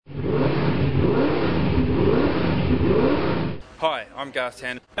Hi, I'm Garth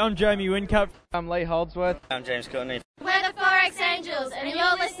Tander. I'm Jamie Whincup. I'm Lee Holdsworth. I'm James Courtney. We're the Forex Angels, and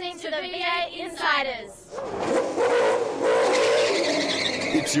you're listening to the V8 Insiders.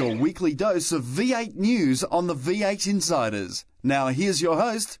 It's your weekly dose of V8 news on the V8 Insiders. Now here's your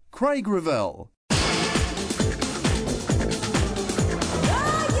host, Craig Revell.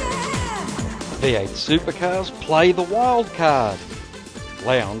 V8 Supercars play the wild card.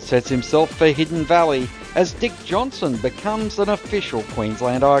 Lowndes sets himself for Hidden Valley as Dick Johnson becomes an official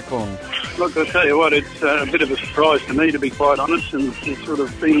Queensland icon. Look, I'll tell you what, it's a bit of a surprise to me, to be quite honest, and to sort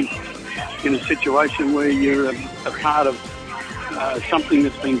of be in a situation where you're a part of something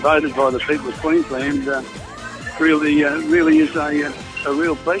that's been voted by the people of Queensland really is a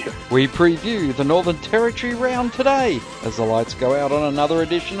real pleasure. We preview the Northern Territory round today as the lights go out on another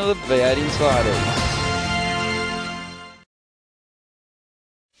edition of the V8 Insiders.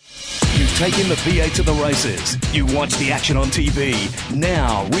 You've taken the V8 to the races. You watch the action on TV.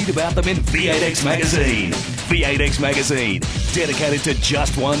 Now read about them in V8X Magazine. V8X Magazine, dedicated to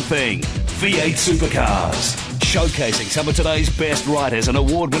just one thing, V8 Supercars. Showcasing some of today's best writers and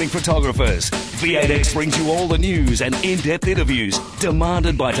award-winning photographers, V8X brings you all the news and in-depth interviews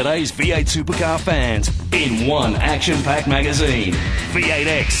demanded by today's V8 Supercar fans in one action-packed magazine.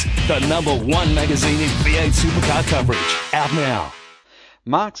 V8X, the #1 magazine in V8 Supercar coverage. Out now.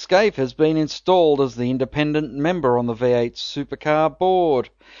 Mark Skaife has been installed as the independent member on the V8 Supercar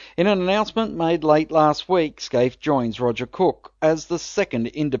board. In an announcement made late last week, Skaife joins Roger Cook as the second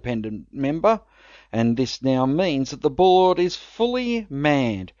independent member, and this now means that the board is fully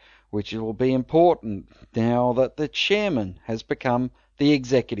manned, which will be important now that the chairman has become the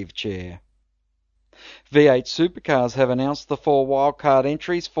executive chair. V8 Supercars have announced the 4 wildcard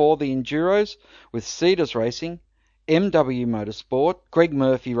entries for the Enduros, with Cedars Racing, MW Motorsport, Greg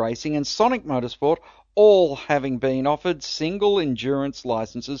Murphy Racing and Sonic Motorsport all having been offered single endurance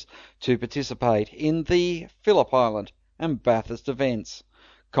licenses to participate in the Phillip Island and Bathurst events.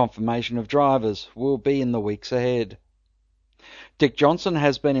 Confirmation of drivers will be in the weeks ahead. Dick Johnson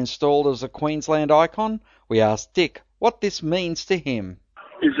has been installed as a Queensland icon. We asked Dick what this means to him.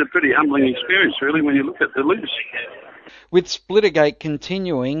 It's a pretty humbling experience, really, when you look at the list. With Splittergate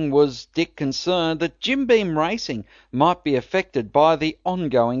continuing, was Dick concerned that Jim Beam Racing might be affected by the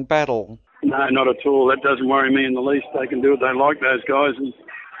ongoing battle? No, not at all. That doesn't worry me in the least. They can do what they like, those guys.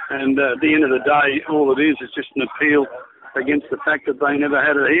 And at the end of the day, all it is just an appeal against the fact that they never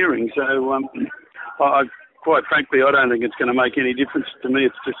had a hearing. So, quite frankly, I don't think it's going to make any difference to me.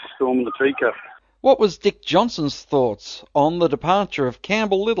 It's just a storm in the teacup. What was Dick Johnson's thoughts on the departure of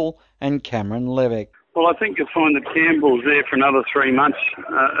Campbell Little and Cameron Levick? Well, I think you'll find that Campbell's there for another 3 months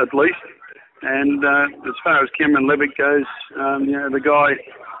at least. And as far as Cameron Levick goes, the guy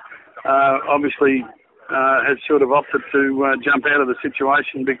obviously has sort of opted to jump out of the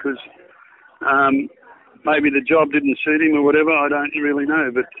situation because maybe the job didn't suit him or whatever. I don't really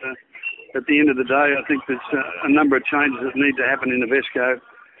know. But at the end of the day, I think there's a number of changes that need to happen in Avesco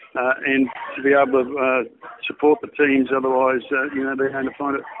and to be able to support the teams. Otherwise, they're going to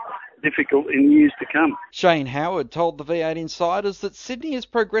find it difficult in years to come. Shane Howard told the V8 Insiders that Sydney is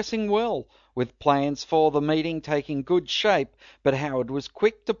progressing well, with plans for the meeting taking good shape, but Howard was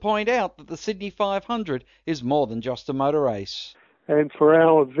quick to point out that the Sydney 500 is more than just a motor race. And for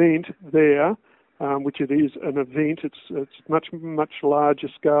our event there, which it is an event, it's much larger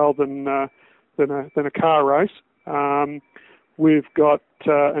scale than a car race. We've got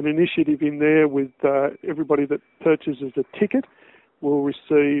an initiative in there with everybody that purchases a ticket will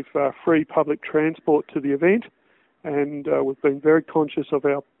receive free public transport to the event, and we've been very conscious of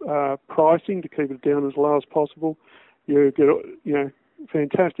our pricing to keep it down as low as possible. You get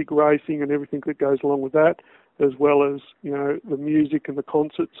fantastic racing and everything that goes along with that, as well as the music and the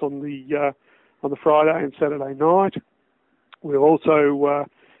concerts on the Friday and Saturday night. We'll also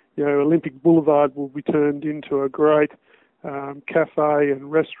Olympic Boulevard will be turned into a great cafe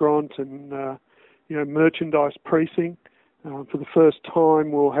and restaurant and merchandise precinct. For the first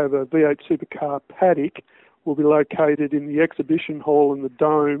time, we'll have a V8 Supercar paddock. Will be located in the exhibition hall in the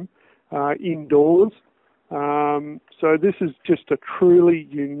Dome, indoors. So this is just a truly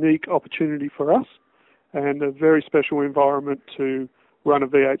unique opportunity for us and a very special environment to run a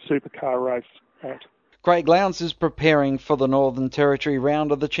V8 Supercar race at. Craig Lowndes is preparing for the Northern Territory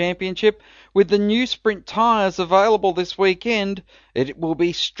round of the Championship. With the new sprint tyres available this weekend, it will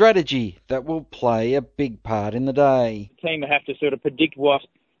be strategy that will play a big part in the day. The team will have to sort of predict what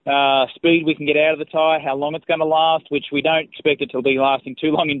speed we can get out of the tyre, how long it's going to last, which we don't expect it to be lasting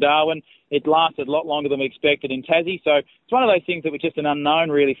too long in Darwin. It lasted a lot longer than we expected in Tassie, so it's one of those things that was just an unknown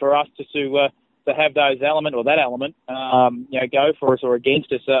really for us to have that element, go for us or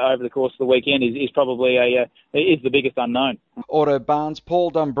against us over the course of the weekend is probably is the biggest unknown. Autobarn's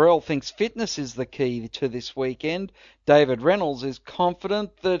Paul Dumbrell thinks fitness is the key to this weekend. David Reynolds is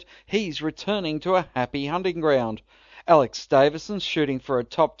confident that he's returning to a happy hunting ground. Alex Davison's shooting for a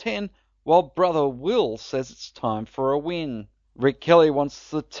top 10, while brother Will says it's time for a win. Rick Kelly wants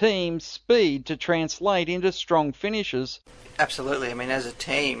the team's speed to translate into strong finishes. Absolutely. I mean, as a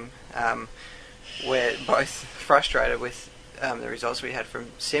team, we're both frustrated with the results we had from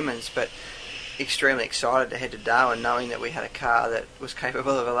Simmons, but extremely excited to head to Darwin, knowing that we had a car that was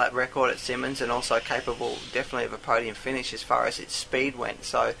capable of a lap record at Simmons and also capable definitely of a podium finish as far as its speed went.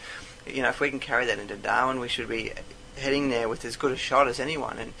 So, if we can carry that into Darwin, we should be heading there with as good a shot as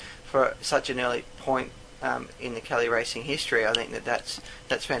anyone. And for such an early point in the Kelly racing history, I think that's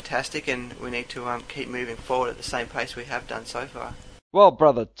fantastic, and we need to keep moving forward at the same pace we have done so far. Well,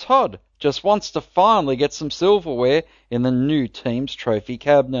 brother Todd just wants to finally get some silverware in the new team's trophy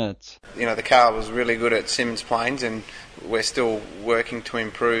cabinet. The car was really good at Simmons Plains, and we're still working to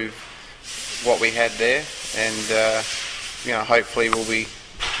improve what we had there, and hopefully we'll be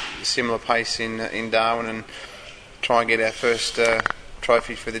a similar pace in Darwin and try and get our first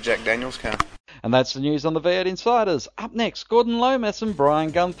trophy for the Jack Daniels car. And that's the news on the V8 Insiders. Up next, Gordon Lomas and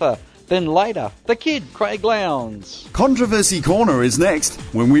Brian Gunther. Then later, the kid, Craig Lowndes. Controversy Corner is next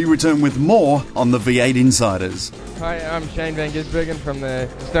when we return with more on the V8 Insiders. Hi, I'm Shane Van Gisbergen from the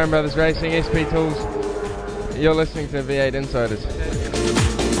Stone Brothers Racing SP Tools. You're listening to V8 Insiders.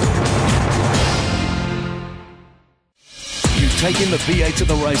 Take in the V8 to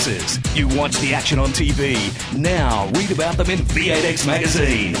the races. You watch the action on TV. Now read about them in V8X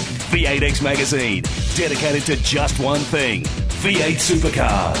Magazine. V8X Magazine, dedicated to just one thing, V8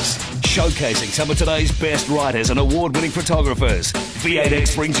 supercars. Showcasing some of today's best writers and award-winning photographers.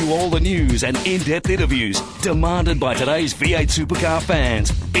 V8X brings you all the news and in-depth interviews demanded by today's V8 supercar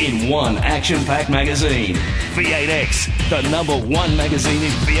fans in one action-packed magazine. V8X, the #1 magazine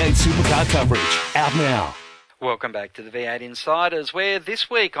in V8 supercar coverage. Out now. Welcome back to the V8 Insiders, where this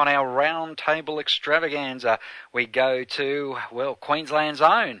week on our Roundtable Extravaganza, we go to, Queensland's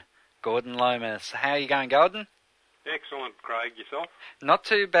own Gordon Lomas. How are you going, Gordon? Excellent, Craig. Yourself? Not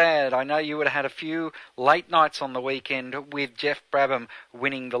too bad. I know you would have had a few late nights on the weekend with Jeff Brabham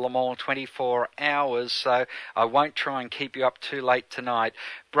winning the Le Mans 24 Hours, so I won't try and keep you up too late tonight.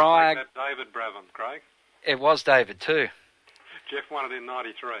 Brian... That's David Brabham, Craig. It was David too. Jeff won it in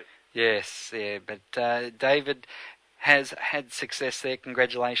 93. Yes, yeah, but David has had success there.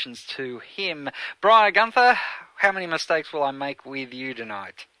 Congratulations to him. Brian Gunther, how many mistakes will I make with you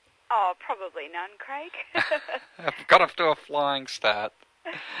tonight? Oh, probably none, Craig. I've got off to a flying start.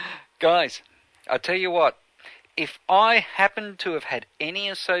 Guys, I'll tell you what, if I happened to have had any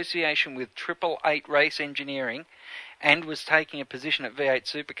association with 888 Race Engineering and was taking a position at V8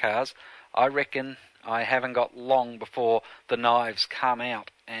 Supercars, I reckon I haven't got long before the knives come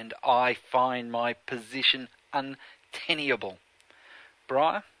out and I find my position untenable.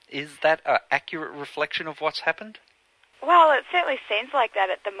 Brian, is that an accurate reflection of what's happened? Well, it certainly seems like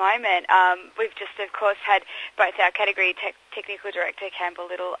that at the moment. We've just, of course, had both our category technical director, Campbell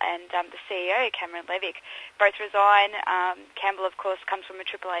Little, and the CEO, Cameron Levick, both resign. Campbell, of course, comes from a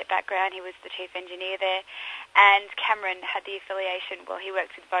 888 background. He was the chief engineer there. And Cameron had the affiliation, he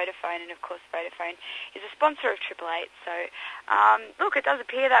works with Vodafone, and, of course, Vodafone is a sponsor of 888. So, look, it does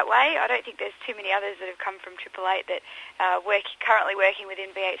appear that way. I don't think there's too many others that have come from 888 that currently working within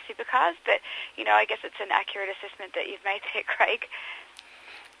V8 Supercars. But, I guess it's an accurate assessment that you've made there, Craig.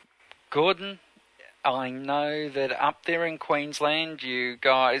 Gordon, I know that up there in Queensland you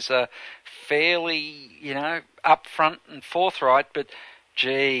guys are fairly, upfront and forthright, but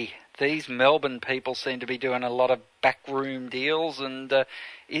gee, these Melbourne people seem to be doing a lot of backroom deals, and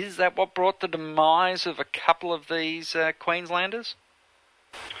is that what brought the demise of a couple of these Queenslanders?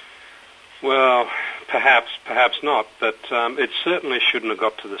 Well, perhaps not, but it certainly shouldn't have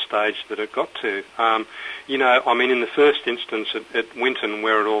got to the stage that it got to. In the first instance at Winton,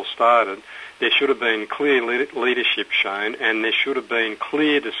 where it all started, there should have been clear leadership shown, and there should have been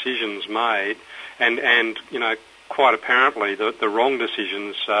clear decisions made, and quite apparently the wrong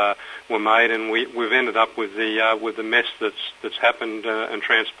decisions were made, and we've ended up with the mess that's happened and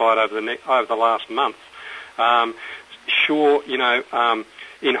transpired over the last month.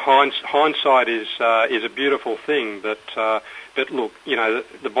 In hindsight is a beautiful thing, but look,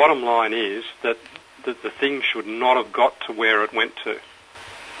 the bottom line is that the thing should not have got to where it went to.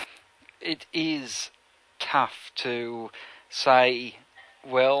 It is tough to say,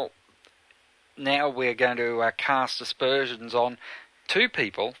 well, now we're going to cast aspersions on two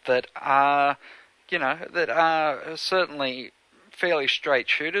people that are, that are certainly fairly straight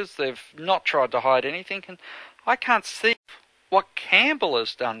shooters. They've not tried to hide anything, and I can't see what Campbell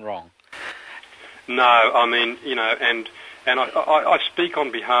has done wrong. No, I mean, and I speak on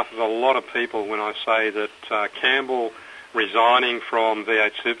behalf of a lot of people when I say that Campbell resigning from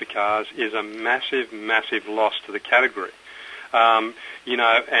V8 Supercars is a massive, massive loss to the category. And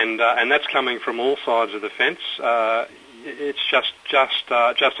that's coming from all sides of the fence. It's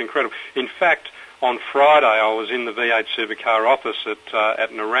just incredible. In fact, on Friday I was in the V8 Supercar office at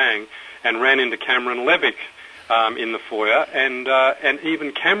Nerang and ran into Cameron Levick in the foyer, and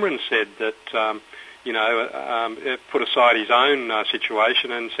even Cameron said that put aside his own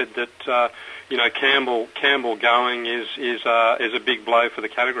situation and said that Campbell going is a big blow for the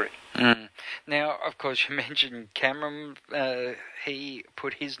category. Mm. Now, of course, you mentioned Cameron. He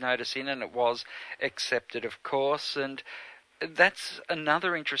put his notice in, and it was accepted, of course. And that's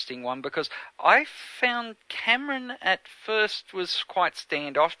another interesting one, because I found Cameron at first was quite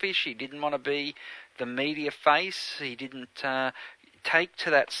standoffish. He didn't want to be the media face. He didn't take to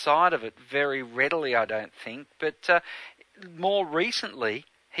that side of it very readily, I don't think. But more recently,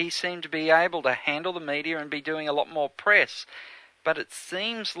 he seemed to be able to handle the media and be doing a lot more press. But it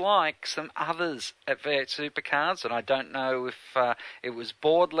seems like some others at V8 Supercars, and I don't know if it was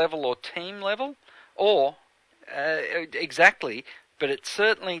board level or team level, or exactly, but it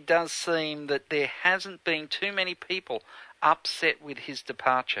certainly does seem that there hasn't been too many people upset with his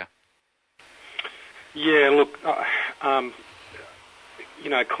departure. Yeah, look,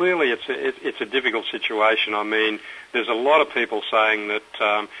 clearly it's a difficult situation. I mean, there's a lot of people saying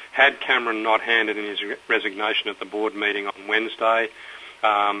that had Cameron not handed in his resignation at the board meeting on Wednesday,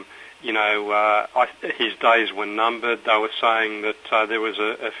 his days were numbered. They were saying that there was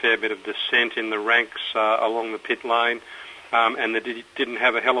a fair bit of dissent in the ranks along the pit lane, and that he didn't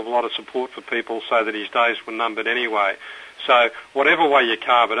have a hell of a lot of support for people, so that his days were numbered anyway. So whatever way you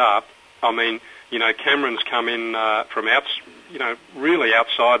carve it up, I mean, Cameron's come in from really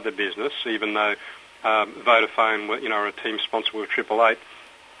outside the business, even though Vodafone were, are a team sponsor with Triple Eight.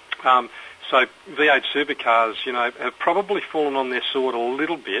 So V8 Supercars, have probably fallen on their sword a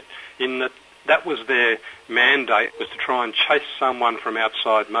little bit in that was their mandate, was to try and chase someone from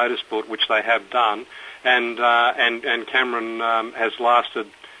outside motorsport, which they have done, and Cameron has lasted,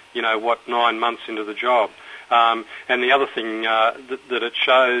 9 months into the job. And the other thing that it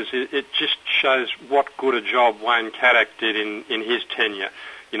shows, it just shows what good a job Wayne Caddock did in his tenure.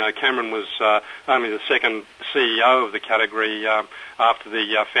 Cameron was only the second CEO of the category after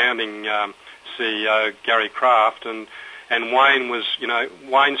the founding CEO, Gary Kraft, and Wayne was,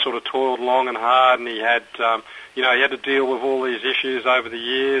 Wayne sort of toiled long and hard, and he had, he had to deal with all these issues over the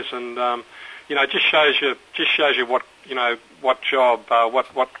years, and it just shows you what, what job,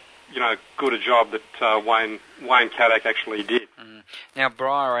 what good a job that Wayne Caddock actually did. Mm. Now,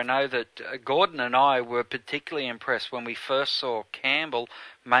 Briar, I know that Gordon and I were particularly impressed when we first saw Campbell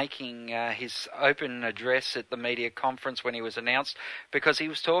making his open address at the media conference when he was announced, because he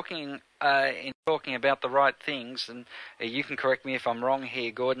was talking about the right things, and you can correct me if I'm wrong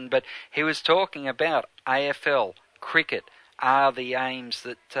here, Gordon, but he was talking about AFL, cricket, are the aims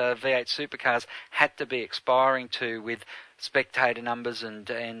that V8 Supercars had to be aspiring to with spectator numbers and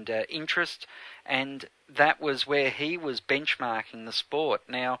interest, and that was where he was benchmarking the sport.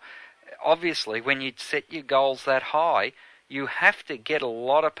 Now, obviously, when you set your goals that high, you have to get a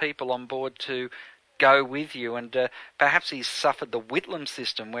lot of people on board to go with you, and perhaps he's suffered the Whitlam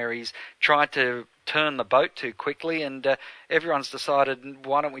system where he's tried to turn the boat too quickly, and everyone's decided,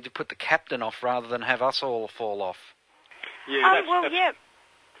 why don't we just put the captain off rather than have us all fall off? Yeah, yeah.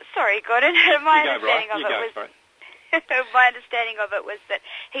 Sorry, Gordon. My understanding of it was that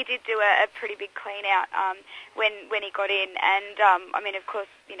he did do a pretty big clean out when he got in, and I mean, of course,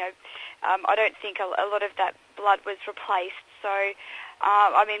 I don't think a lot of that blood was replaced. So,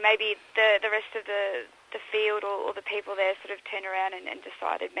 I mean, maybe the rest of the field or the people there sort of turned around and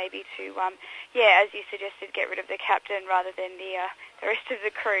decided maybe to, as you suggested, get rid of the captain rather than the rest of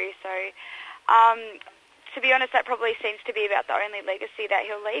the crew. So, to be honest, that probably seems to be about the only legacy that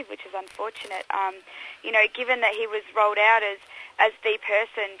he'll leave, which is unfortunate. Given that he was rolled out as the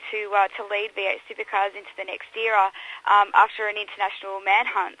person to lead V8 Supercars into the next era after an international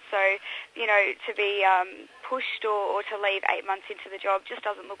manhunt. So, to be pushed or to leave 8 months into the job just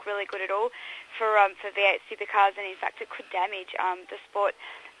doesn't look really good at all for V8 Supercars, and in fact it could damage the sport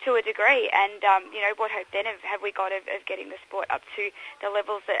to a degree. And, what hope then have we got of getting the sport up to the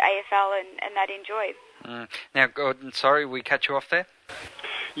levels that AFL and that enjoy? Now, Gordon, sorry, we cut you off there?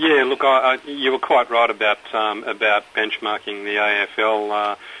 Yeah, look, you were quite right about benchmarking the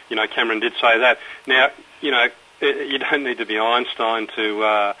AFL. Cameron did say that. Now, you don't need to be Einstein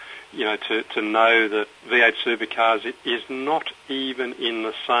to know that V8 Supercars is not even in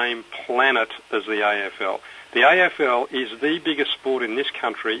the same planet as the AFL. The AFL is the biggest sport in this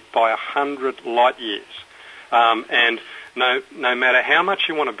country by 100 light years, and no matter how much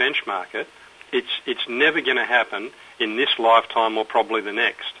you want to benchmark it, it's never going to happen in this lifetime or probably the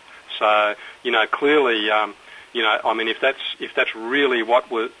next. So, clearly, if that's really what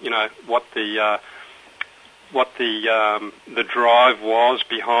the drive was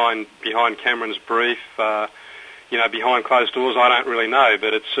behind Cameron's brief, behind closed doors, I don't really know,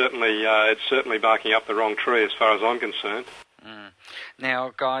 but it's certainly barking up the wrong tree as far as I'm concerned.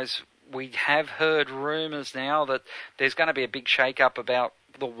 Now, guys, we have heard rumours now that there's going to be a big shake-up about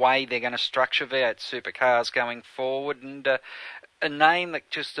the way they're going to structure V8 Supercars going forward, and a name that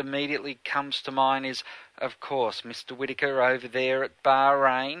just immediately comes to mind is, of course, Mr. Whittaker over there at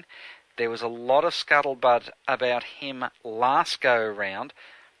Bahrain. There was a lot of scuttlebutt about him last go-around.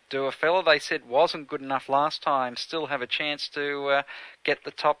 Do a fella they said wasn't good enough last time still have a chance to get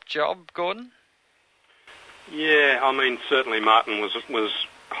the top job, Gordon? Yeah, certainly Martin was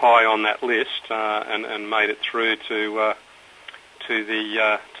high on that list and made it through to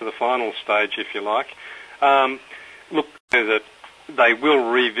the final stage, if you like. Look, that they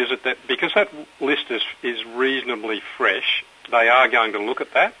will revisit that because that list is reasonably fresh. They are going to look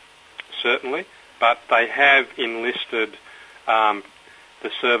at that, certainly, but they have enlisted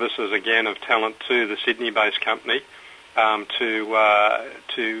the services again of Talent 2, the Sydney-based company,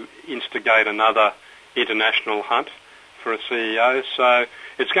 to instigate another international hunt for a CEO. So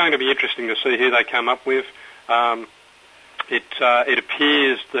it's going to be interesting to see who they come up with. It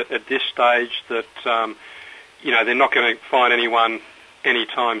appears that at this stage that they're not going to find anyone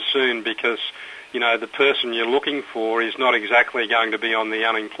anytime soon because the person you're looking for is not exactly going to be on the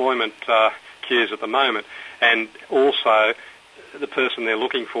unemployment queues at the moment, and also the person they're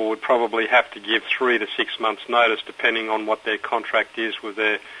looking for would probably have to give 3 to 6 months' notice depending on what their contract is with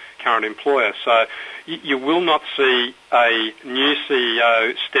their current employer. So you will not see a new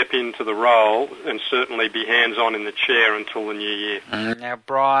CEO step into the role and certainly be hands-on in the chair until the new year. Now,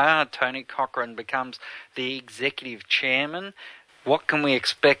 Briar, Tony Cochrane becomes the executive chairman. What can we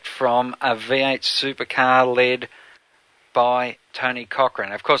expect from a V8 supercar led by Tony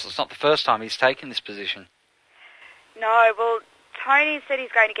Cochrane? Of course, it's not the first time he's taken this position. No, well, Tony said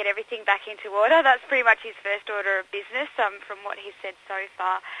he's going to get everything back into order. That's pretty much his first order of business from what he's said so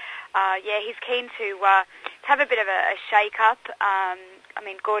far. He's keen to have a bit of a shake-up.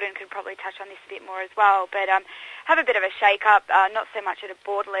 Gordon could probably touch on this a bit more as well, but have a bit of a shake-up, not so much at a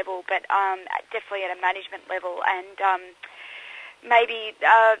board level, but definitely at a management level, and maybe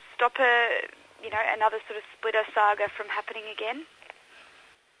stop another sort of splitter saga from happening again.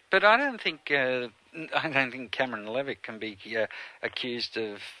 But I don't think Cameron Levick can be accused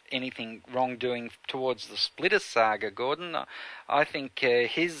of anything wrongdoing towards the splitter saga, Gordon. I think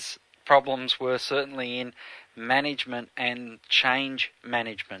his problems were certainly in management and change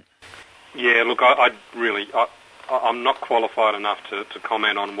management. Yeah, look, I'm not qualified enough to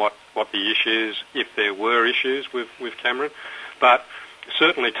comment on what the issues, if there were issues with Cameron, but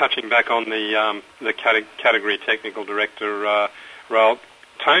certainly touching back on the category technical director role.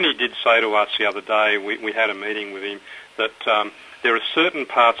 Tony did say to us the other day, we had a meeting with him, that there are certain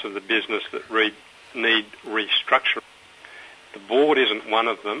parts of the business that need restructuring. The board isn't one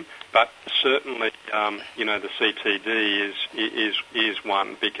of them, but certainly, the CTD is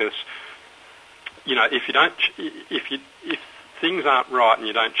one, because, if things aren't right and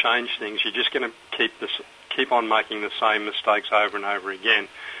you don't change things, you're just going to keep on making the same mistakes over and over again.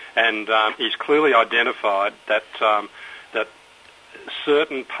 And he's clearly identified that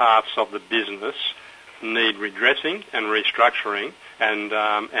certain parts of the business need redressing and restructuring, and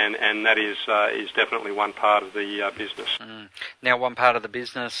that is definitely one part of the business. Now, one part of the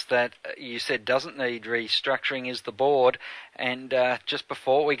business that you said doesn't need restructuring is the board, and just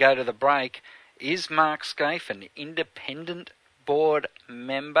before we go to the break, is Mark Skaife an independent board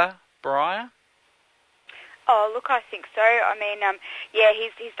member, Briar? Oh, look, I think so.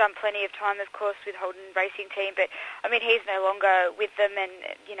 He's done plenty of time, of course, with Holden Racing Team, but, he's no longer with them, and,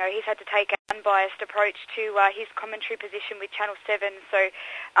 he's had to take an unbiased approach to his commentary position with Channel 7, so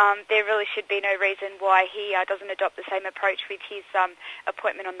there really should be no reason why he doesn't adopt the same approach with his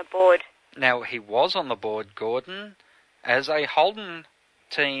appointment on the board. Now, he was on the board, Gordon, as a Holden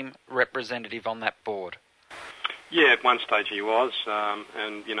Team representative on that board. Yeah, at one stage he was,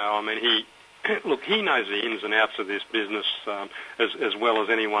 look, he knows the ins and outs of this business as well as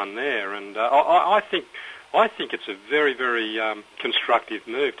anyone there, and I think it's a very, very constructive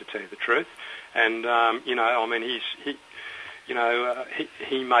move, to tell you the truth. And he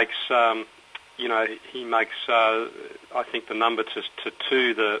makes I think the number to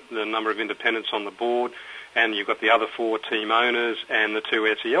two the number of independents on the board, and you've got the other 4 team owners and the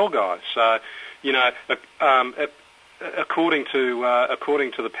 2 SEL guys. So, according to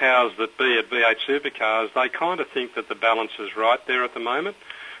the powers that be at V8 Supercars, they kind of think that the balance is right there at the moment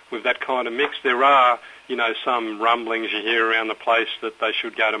with that kind of mix. There are, some rumblings you hear around the place that they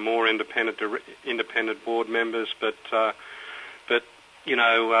should go to more independent board members, but do you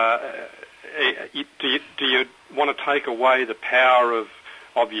want to take away the power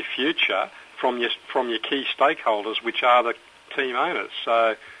of your future from your key stakeholders, which are the team owners?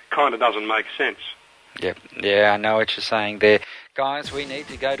 So, kind of doesn't make sense. Yep. Yeah, I know what you're saying there. Guys, we need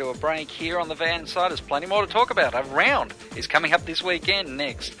to go to a break here on the V8 Insiders. Plenty more to talk about. A round is coming up this weekend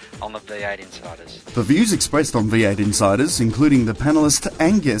next on the V8 Insiders. The views expressed on V8 Insiders, including the panellists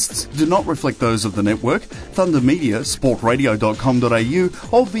and guests, do not reflect those of the network, Thunder Media,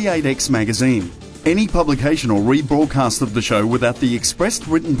 sportradio.com.au or V8X Magazine. Any publication or rebroadcast of the show without the expressed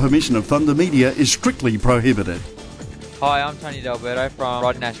written permission of Thunder Media is strictly prohibited. Hi, I'm Tony D'Alberto from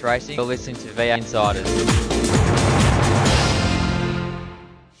Rod Nash Racing. You're listening to V8 Insiders.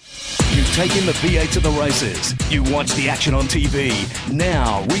 You take in the V8 to the races. You watch the action on TV.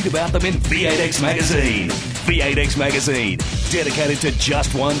 Now read about them in V8X Magazine. V8X Magazine, dedicated to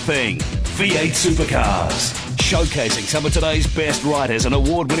just one thing, V8 Supercars. Showcasing some of today's best writers and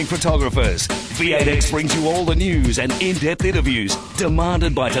award-winning photographers, V8X brings you all the news and in-depth interviews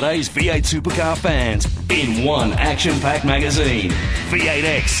demanded by today's V8 Supercar fans in one action-packed magazine.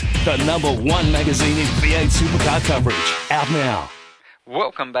 V8X, the #1 magazine in V8 Supercar coverage. Out now.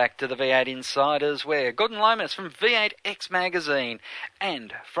 Welcome back to the V8 Insiders. We're Gordon Lomas from V8X Magazine,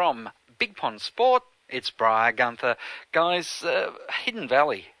 and from Big Pond Sport, it's Briar Gunther. Guys, Hidden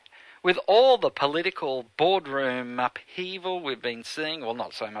Valley, with all the political boardroom upheaval we've been seeing, well,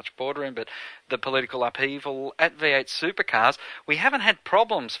 not so much boardroom, but the political upheaval at V8 Supercars, we haven't had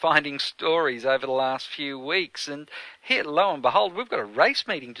problems finding stories over the last few weeks. And here, lo and behold, we've got a race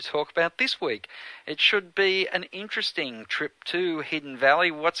meeting to talk about this week. It should be an interesting trip to Hidden Valley.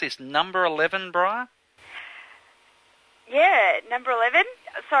 What's this, number 11, Briar? Yeah, number 11.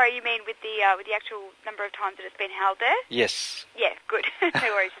 Sorry, you mean with the actual number of times that it's been held there? Yes. Yeah, good.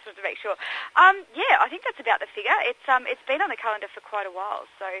 No worries, just wanted to make sure. Yeah, I think that's about the figure. It's been on the calendar for quite a while,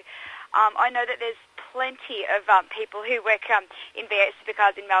 so I know that there's plenty of people who work in V8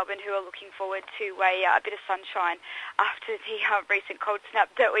 Supercars in Melbourne who are looking forward to a bit of sunshine after the recent cold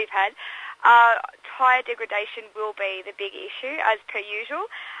snap that we've had. Tyre degradation will be the big issue, as per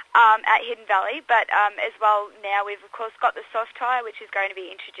usual. At Hidden Valley, but as well now we've of course got the soft tyre, which is going to be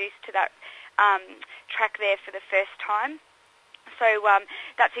introduced to that track there for the first time. So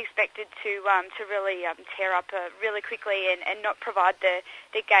that's expected to really tear up really quickly and not provide the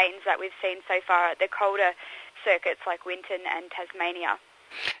gains that we've seen so far at the colder circuits like Winton and Tasmania.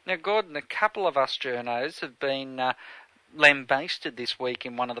 Now, Gordon, a couple of us journos have been lambasted this week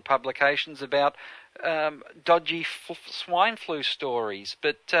in one of the publications about dodgy swine flu stories.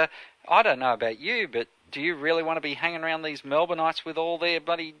 But I don't know about you, but do you really want to be hanging around these Melbourneites with all their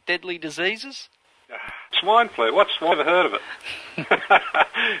bloody deadly diseases? Swine flu? I've never heard of it.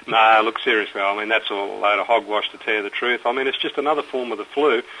 No, look, seriously, I mean, that's all a load of hogwash, to tell you the truth. I mean, it's just another form of the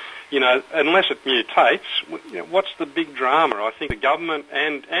flu. Unless it mutates, what's the big drama? I think the government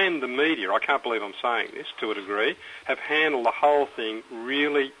and the media, I can't believe I'm saying this to a degree, have handled the whole thing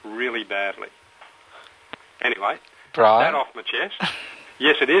really, really badly. Anyway, Brian? That off my chest.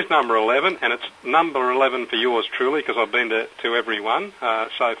 Yes, it is number 11, and it's number 11 for yours truly, because I've been to every one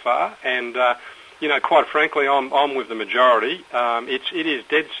so far. And, quite frankly, I'm with the majority. It is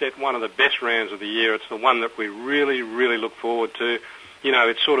dead set one of the best rounds of the year. It's the one that we really, really look forward to.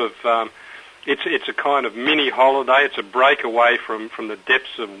 It's sort of, it's a kind of mini holiday. It's a break away from the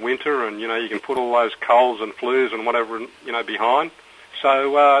depths of winter, and, you can put all those colds and flus and whatever, behind.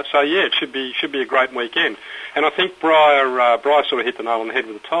 So yeah, it should be a great weekend. And I think Briar sort of hit the nail on the head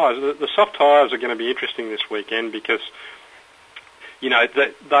with the tyres. The soft tyres are going to be interesting this weekend because,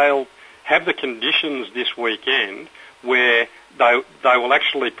 they'll have the conditions this weekend where they will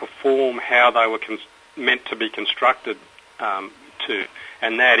actually perform how they were meant to be constructed to,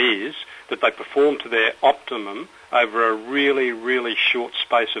 and that is that they perform to their optimum over a really, really short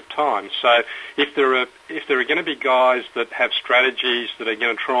space of time. So if there are going to be guys that have strategies that are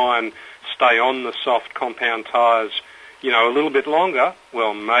going to try and stay on the soft compound tyres, a little bit longer,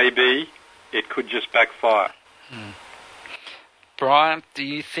 well, maybe it could just backfire. Brian, do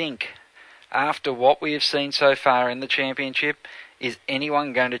you think, after what we have seen so far in the championship, is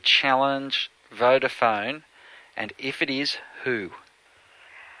anyone going to challenge Vodafone? And if it is, who?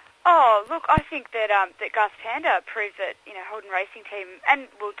 Oh, look, I think that that Garth Tander proves that, you know, Holden Racing Team, and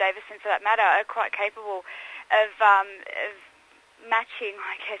Will Davison for that matter, are quite capable of matching,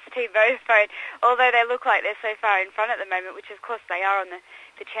 I guess, Team Vodafone, although they look like they're so far in front at the moment, which of course they are on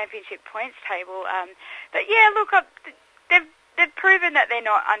the championship points table. But yeah, look, they've proven that they're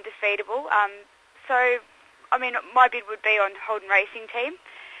not undefeatable. So, I mean, my bid would be on Holden Racing Team,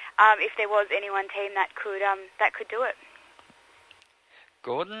 if there was any one team that could do it.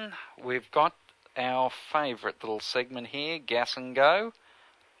 Gordon, we've got our favourite little segment here, Gas and Go.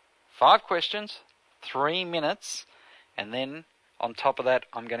 5 questions, 3 minutes, and then on top of that,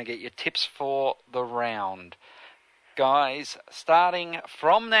 I'm going to get your tips for the round. Guys, starting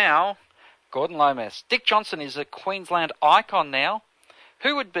from now, Gordon Lomas. Dick Johnson is a Queensland icon now.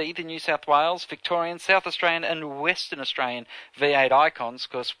 Who would be the New South Wales, Victorian, South Australian and Western Australian V8 icons?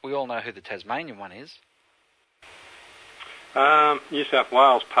 Because we all know who the Tasmanian one is. New South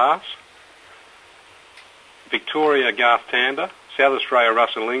Wales, pass. Victoria, Garth Tander. South Australia,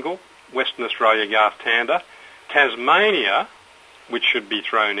 Russell Ingall. Western Australia, Garth Tander. Tasmania, which should be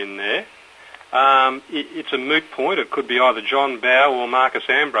thrown in there. It's a moot point. It could be either John Bowe or Marcus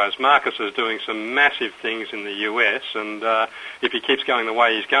Ambrose. Marcus is doing some massive things in the US, and if he keeps going the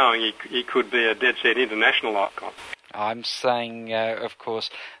way he's going, he could be a dead-set international icon. I'm saying, of course,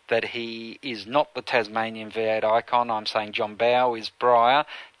 that he is not the Tasmanian V8 icon. I'm saying John Bowe is Breyer.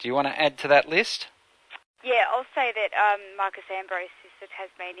 Do you want to add to that list? Yeah, I'll say that Marcus Ambrose is the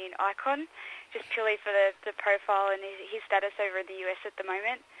Tasmanian icon, just purely for the profile and his status over in the US at the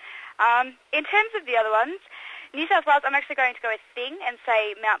moment. In terms of the other ones, New South Wales, I'm actually going to go with Thing and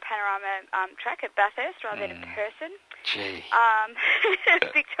say Mount Panorama track at Bathurst rather than in person. Gee.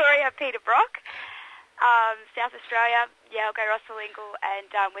 Victoria, Peter Brock. South Australia, I'll go Russell Ingall,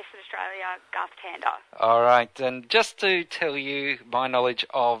 and Western Australia, Garth Tander. All right, and just to tell you my knowledge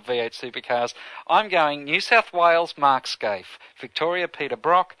of V8 supercars, I'm going New South Wales, Mark Scaife, Victoria, Peter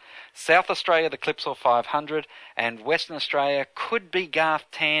Brock, South Australia, the Clipsal 500, and Western Australia could be Garth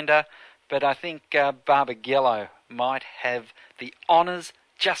Tander, but I think Barbagallo might have the honours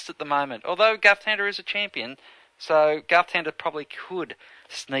just at the moment, although Garth Tander is a champion, so Garth Tander probably could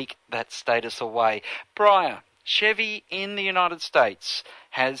sneak that status away. Breyer, Chevy in the United States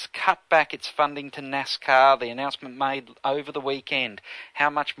has cut back its funding to NASCAR, the announcement made over the weekend. How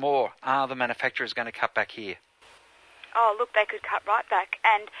much more are the manufacturers going to cut back here? Oh, look, they could cut right back.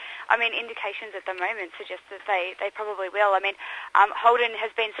 And, I mean, indications at the moment suggest that they probably will. I mean, Holden has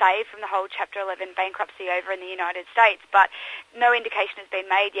been saved from the whole Chapter 11 bankruptcy over in the United States, but no indication has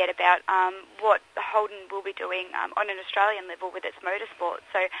been made yet about what Holden will be doing on an Australian level with its motorsport.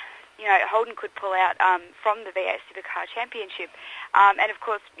 So, you know, Holden could pull out from the V8 Supercar Championship. And, of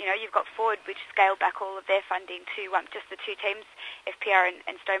course, you know, you've got Ford, which scaled back all of their funding to just the two teams, FPR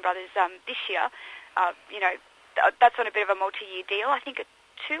and Stone Brothers, this year. You know, that's on a bit of a multi-year deal, I think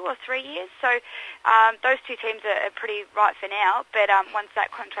 2 or 3 years. So those two teams are pretty right for now. But once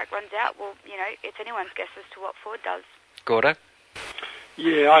that contract runs out, well, you know, it's anyone's guess as to what Ford does. Gordo?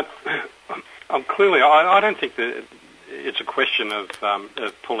 Yeah, I'm clearly, I don't think that it's a question of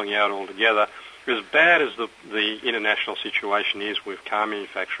pulling out altogether. As bad as the international situation is with car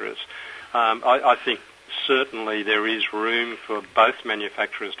manufacturers, I think certainly there is room for both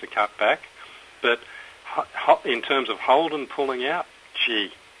manufacturers to cut back. But in terms of Holden pulling out,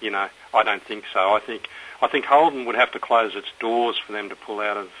 gee, you know, I don't think so. I think Holden would have to close its doors for them to pull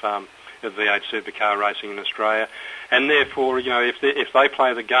out of V8 supercar racing in Australia, and therefore, you know, if they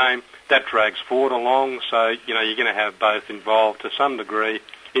play the game, that drags Ford along. So, you know, you're going to have both involved to some degree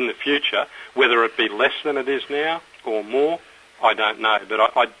in the future. Whether it be less than it is now or more, I don't know.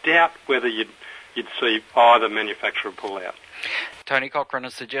 But I doubt whether you'd see either manufacturer pull out. Tony Cochran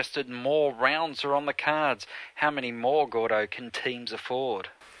has suggested more rounds are on the cards. How many more, Gordo, can teams afford?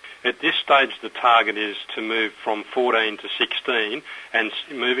 At this stage, the target is to move from 14 to 16, and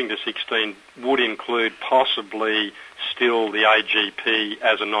moving to 16 would include possibly still the AGP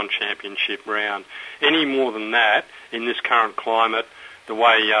as a non-championship round. Any more than that, in this current climate, the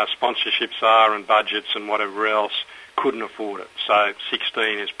way sponsorships are and budgets and whatever else, couldn't afford it. So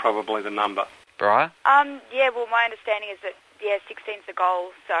 16 is probably the number. Brian? Yeah, well, my understanding is that, 16's the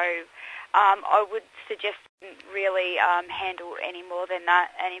goal, so I would suggest really handle any more than that,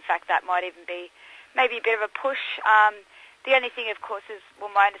 and in fact that might even be maybe a bit of a push. The only thing, of course, is,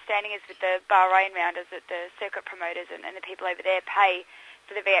 well, my understanding is with the Bahrain round is that the circuit promoters and the people over there pay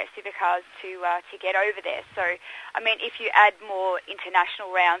for the V8 supercars to get over there. So, I mean, if you add more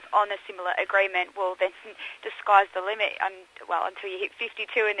international rounds on a similar agreement, well, then the sky's the limit. Until you hit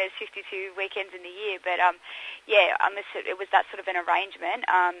 52, and there's 52 weekends in the year. But unless it was that sort of an arrangement,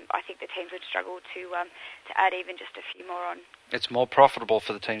 I think the teams would struggle to add even just a few more on. It's more profitable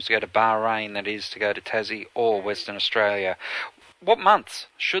for the teams to go to Bahrain than it is to go to Tassie or Western Australia. What months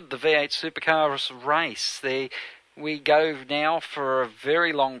should the V8 supercars race? We go now for a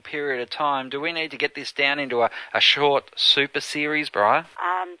very long period of time. Do we need to get this down into a short super series, Briar?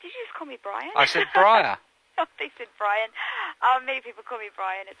 Did you just call me Brian? I said Briar. They said Brian. Many people call me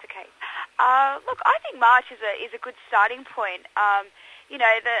Brian. It's okay. Look, I think March is a good starting point.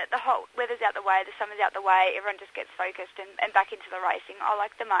 The hot weather's out the way, the summer's out the way, everyone just gets focused and back into the racing. I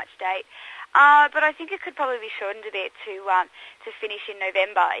like the March date. But I think it could probably be shortened a bit to finish in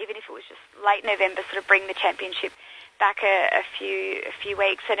November, even if it was just late November, sort of bring the championship back a few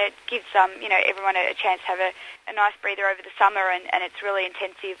weeks, and it gives everyone a chance to have a nice breather over the summer, and it's really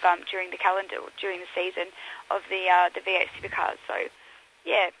intensive during the season of the V8 supercars. So,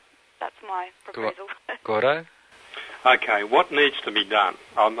 yeah, that's my proposal. Gordo? Okay, what needs to be done?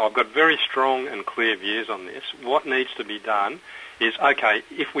 I've got very strong and clear views on this. What needs to be done is, okay,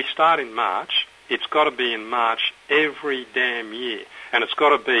 if we start in March, it's got to be in March every damn year, and it's got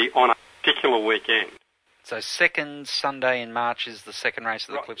to be on a particular weekend. So second Sunday in March is the second race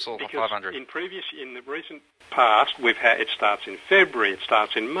of the Clipsal 500. In the recent past, it starts in February, it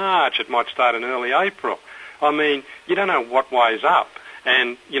starts in March, it might start in early April. I mean, you don't know what way's up,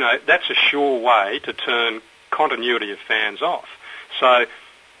 and that's a sure way to turn continuity of fans off. So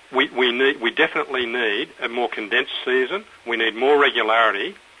we definitely need a more condensed season. We need more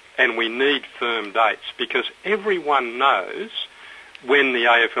regularity, and we need firm dates, because everyone knows when the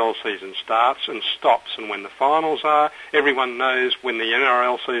AFL season starts and stops and when the finals are. Everyone knows when the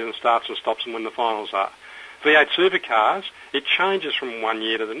NRL season starts and stops and when the finals are. V8 supercars, it changes from one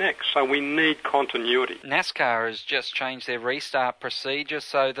year to the next, so we need continuity. NASCAR has just changed their restart procedure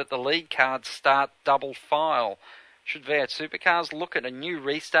so that the lead cards start double file. Should V8 supercars look at a new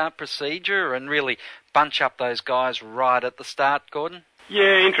restart procedure and really bunch up those guys right at the start, Gordon?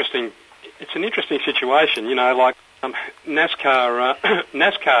 Yeah, interesting. It's an interesting situation, NASCAR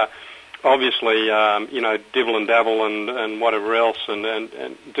obviously, dibble and dabble and whatever else,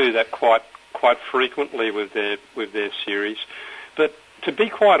 and do that quite frequently with their series. But to be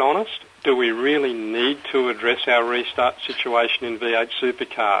quite honest, do we really need to address our restart situation in V8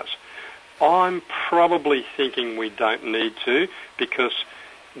 supercars? I'm probably thinking we don't need to, because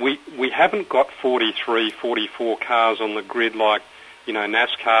we haven't got 43, 44 cars on the grid like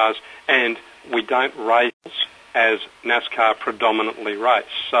NASCAR's, and we don't race as NASCAR predominantly race.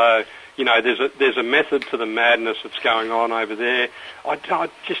 So, there's a method to the madness that's going on over there. I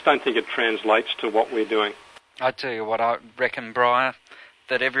just don't think it translates to what we're doing. I tell you what, I reckon, Briar,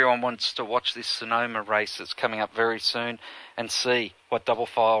 that everyone wants to watch this Sonoma race that's coming up very soon and see what double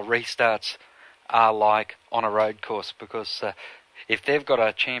file restarts are like on a road course, because if they've got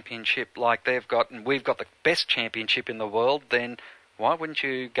a championship like they've got, and we've got the best championship in the world, then why wouldn't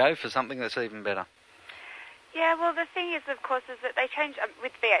you go for something that's even better? Yeah, well, the thing is, of course, is that they changed,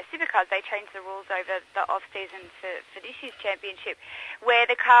 with V8 supercars, they changed the rules over the off-season for this year's championship, where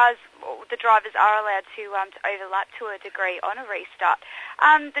the drivers are allowed to overlap to a degree on a restart.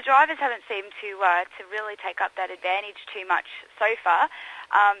 The drivers haven't seemed to really take up that advantage too much so far.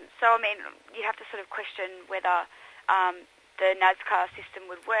 So, I mean, you have to sort of question whether the NASCAR system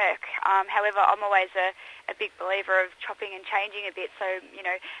would work. However, I'm always a big believer of chopping and changing a bit, so,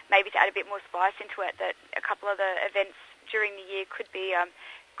 maybe to add a bit more spice into it, that a couple of the events during the year could be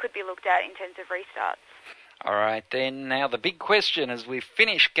looked at in terms of restarts. All right, then, now the big question as we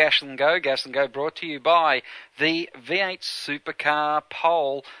finish Gas and Go brought to you by the V8 Supercar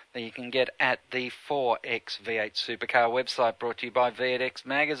poll that you can get at the 4X V8 Supercar website, brought to you by V8X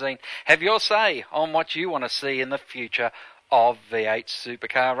Magazine. Have your say on what you want to see in the future of V8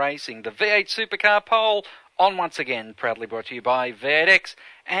 Supercar racing. The V8 Supercar poll, on once again, proudly brought to you by V8X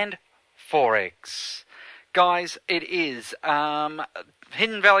and 4X. Guys, it is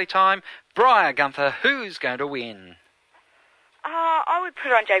Hidden Valley time. Briar Gunther, who's going to win? I would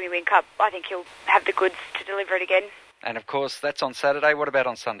put it on Jamie Whincup. I think he'll have the goods to deliver it again. And of course, that's on Saturday. What about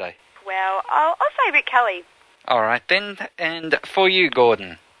on Sunday? Well, I'll say Rick Kelly. All right then. And for you,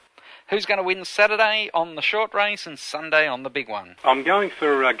 Gordon, who's going to win Saturday on the short race and Sunday on the big one? I'm going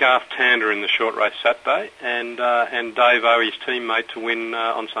for Garth Tander in the short race Saturday, and Dave O, his teammate, to win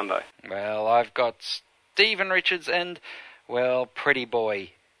on Sunday. Well, I've got Stephen Richards and, well, Pretty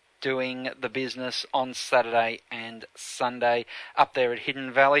Boy doing the business on Saturday and Sunday up there at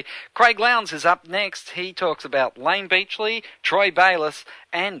Hidden Valley. Craig Lowndes is up next. He talks about Lane Beachley, Troy Bayliss,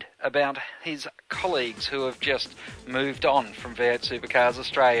 and about his colleagues who have just moved on from V8 Supercars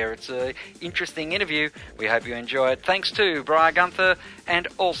Australia. It's an interesting interview. We hope you enjoy it. Thanks to Briar Gunther and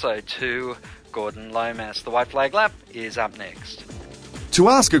also to Gordon Lomas. The White Flag Lap is up next. To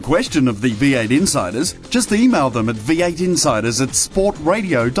ask a question of the V8 Insiders, just email them at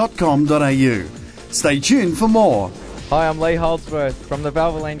v8insiders@sportradio.com.au. Stay tuned for more. Hi, I'm Lee Holdsworth from the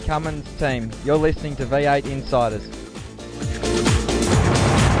Valvoline Cummins team. You're listening to V8 Insiders.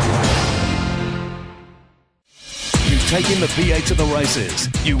 You've taken the V8 to the races.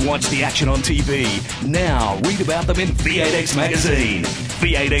 You watch the action on TV. Now read about them in V8X Magazine.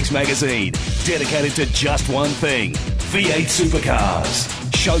 V8X Magazine, dedicated to just one thing, V8 Supercars.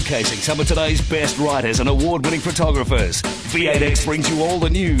 Showcasing some of today's best writers and award-winning photographers, V8X brings you all the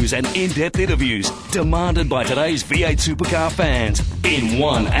news and in-depth interviews demanded by today's V8 Supercar fans in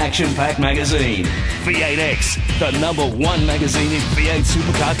one action-packed magazine. V8X, the #1 magazine in V8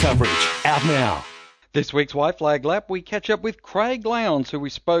 Supercar coverage. Out now. This week's White Flag Lap, we catch up with Craig Lowndes, who we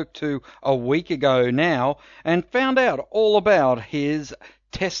spoke to a week ago now, and found out all about his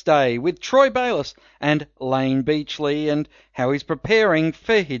test day with Troy Bayliss and Lane Beachley and how he's preparing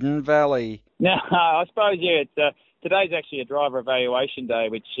for Hidden Valley. No, I suppose, it's today's actually a driver evaluation day,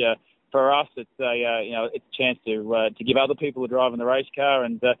 which for us it's it's a chance to give other people a drive in the race car.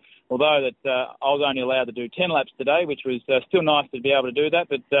 And although that I was only allowed to do 10 laps today, which was still nice to be able to do that,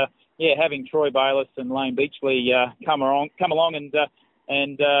 but having Troy Bayliss and Lane Beachley come along and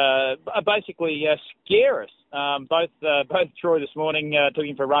basically scare us. Both Troy this morning took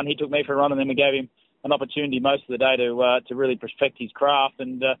him for a run. He took me for a run, and then we gave him an opportunity most of the day to really perfect his craft.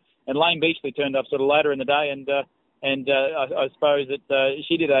 And Lane Beachley turned up sort of later in the day, and I suppose that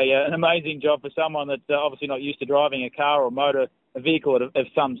she did an amazing job for someone that's obviously not used to driving a car or motor, a vehicle of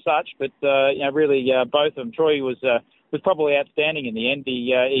some such. But really, both of them. Troy was probably outstanding in the end.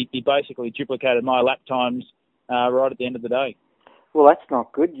 He basically duplicated my lap times right at the end of the day. Well, that's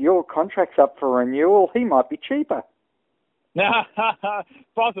not good. Your contract's up for renewal. He might be cheaper.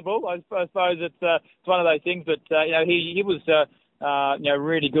 Possible. I suppose it's one of those things. But he was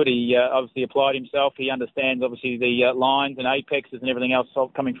really good. He obviously applied himself. He understands obviously the lines and apexes and everything else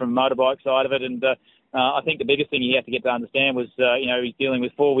coming from the motorbike side of it. And I think the biggest thing he had to get to understand was he's dealing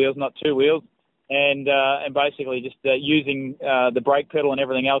with 4 wheels, not 2 wheels. And basically just using the brake pedal and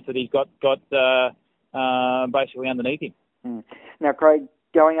everything else that he's got basically underneath him. Now, Craig,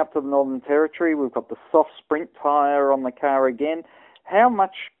 going up to the Northern Territory, we've got the soft sprint tyre on the car again. How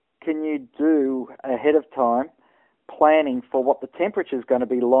much can you do ahead of time planning for what the temperature is going to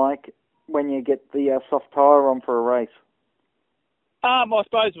be like when you get the soft tyre on for a race? I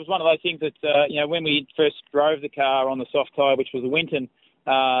suppose it was one of those things that, when we first drove the car on the soft tyre, which was a Winton,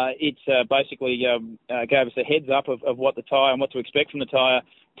 it basically gave us a heads up of what the tyre and what to expect from the tyre.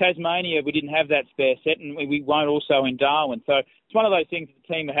 Tasmania, we didn't have that spare set, and we won't also in Darwin. So it's one of those things that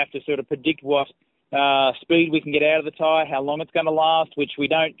the team have to sort of predict what speed we can get out of the tyre, how long it's going to last, which we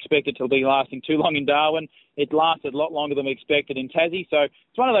don't expect it to be lasting too long in Darwin. It lasted a lot longer than we expected in Tassie. So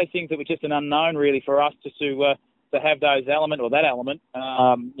it's one of those things that was just an unknown really for us to have that element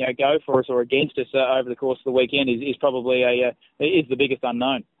go for us or against us over the course of the weekend is probably is the biggest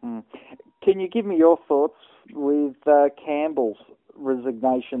unknown. Can you give me your thoughts with Campbell's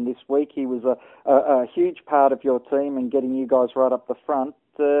resignation this week? He was a huge part of your team and getting you guys right up the front.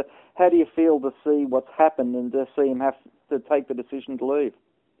 How do you feel to see what's happened and to see him have to take the decision to leave?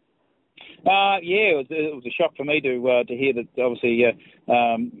 It was a shock for me to hear that. Obviously,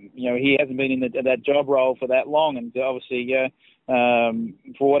 he hasn't been in that job role for that long, and obviously,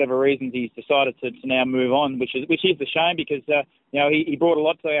 for whatever reasons, he's decided to now move on, which is the shame because he brought a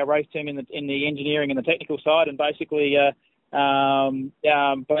lot to our race team in the engineering and the technical side, and basically. For him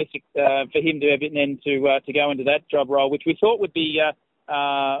to have it then to go into that job role, which we thought would be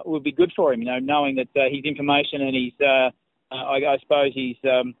good for him, knowing that his information and his, I suppose he's,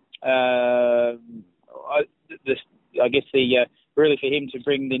 really for him to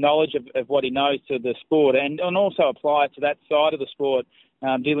bring the knowledge of what he knows to the sport and also apply it to that side of the sport,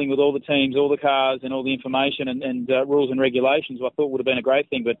 dealing with all the teams, all the cars and all the information and rules and regulations, I thought would have been a great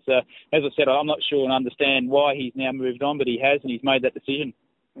thing. But as I said, I'm not sure and understand why he's now moved on, but he has, and he's made that decision.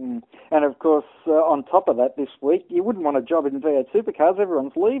 And of course, on top of that, this week, you wouldn't want a job in V8 Supercars.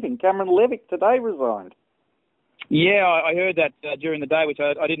 Everyone's leaving. Cameron Levick today resigned. Yeah, I heard that during the day, which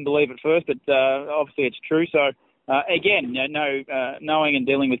I didn't believe at first, but obviously it's true. So, again, knowing and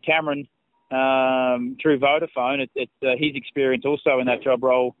dealing with Cameron through Vodafone, it's his experience also in that job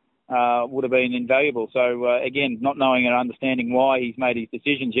role would have been invaluable. So again, not knowing and understanding why he's made his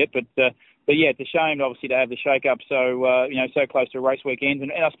decisions yet, but yeah, it's a shame obviously to have the shake-up so so close to race weekends,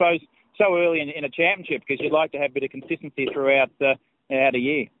 and I suppose so early in a championship, because you'd like to have a bit of consistency throughout a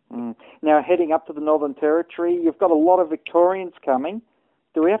year. Now, heading up to the Northern Territory, you've got a lot of Victorians coming.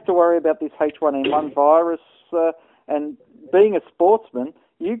 Do we have to worry about this H1N1 virus? And being a sportsman,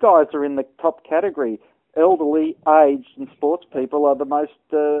 you guys are in the top category. Elderly, aged and sports people are the most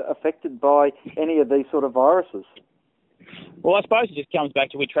affected by any of these sort of viruses. Well, I suppose it just comes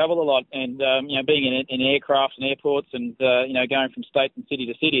back to we travel a lot, and being in aircrafts and airports, and going from state and city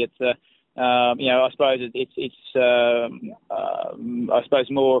to city, it's I suppose it's I suppose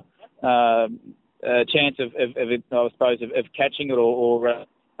more chance of catching it or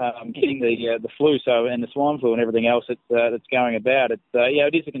getting the flu, and the swine flu and everything else that's going about. It's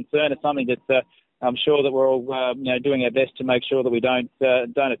it is a concern. It's something that I'm sure that we're all doing our best to make sure that we don't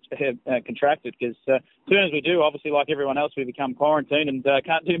contract it, because as soon as we do, obviously like everyone else, we become quarantined and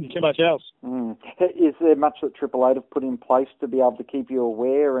can't do too much else. Is there much that Triple Eight have put in place to be able to keep you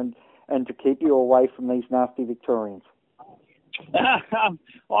aware and to keep you away from these nasty Victorians?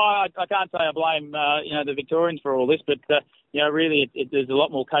 Well, I can't say I blame the Victorians for all this, but really there's a lot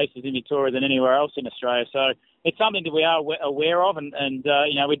more cases in Victoria than anywhere else in Australia. So it's something that we are aware of, and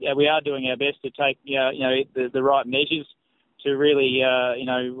we are doing our best to take the right measures to really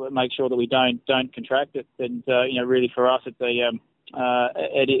make sure that we don't contract it. And really for us, it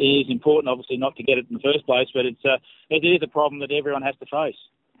is important, obviously, not to get it in the first place, but it is a problem that everyone has to face.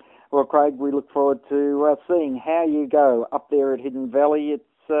 Well, Craig, we look forward to seeing how you go up there at Hidden Valley.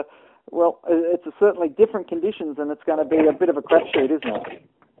 It's certainly different conditions, and it's going to be a bit of a crapshoot, isn't it?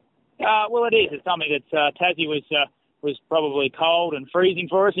 Well, it is. It's something that Tassie was probably cold and freezing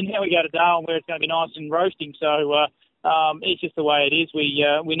for us, and now we go to Darwin where it's going to be nice and roasting. So it's just the way it is. We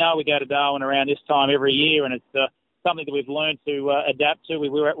know we go to Darwin around this time every year, and it's something that we've learned to adapt to. We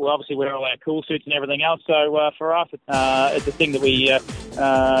obviously wear all our cool suits and everything else. So for us, it's a thing that we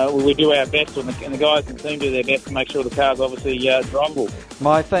do our best, and the guys in the team do their best to make sure the car's obviously drivable.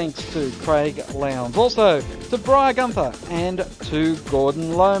 My thanks to Craig Lowndes, also to Briar Gunther and to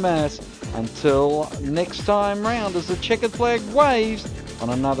Gordon Lomas. Until next time round, as the checkered flag waves on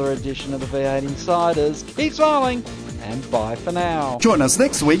another edition of the V8 Insiders, keep smiling and bye for now. Join us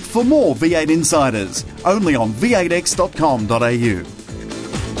next week for more V8 Insiders, only on v8x.com.au.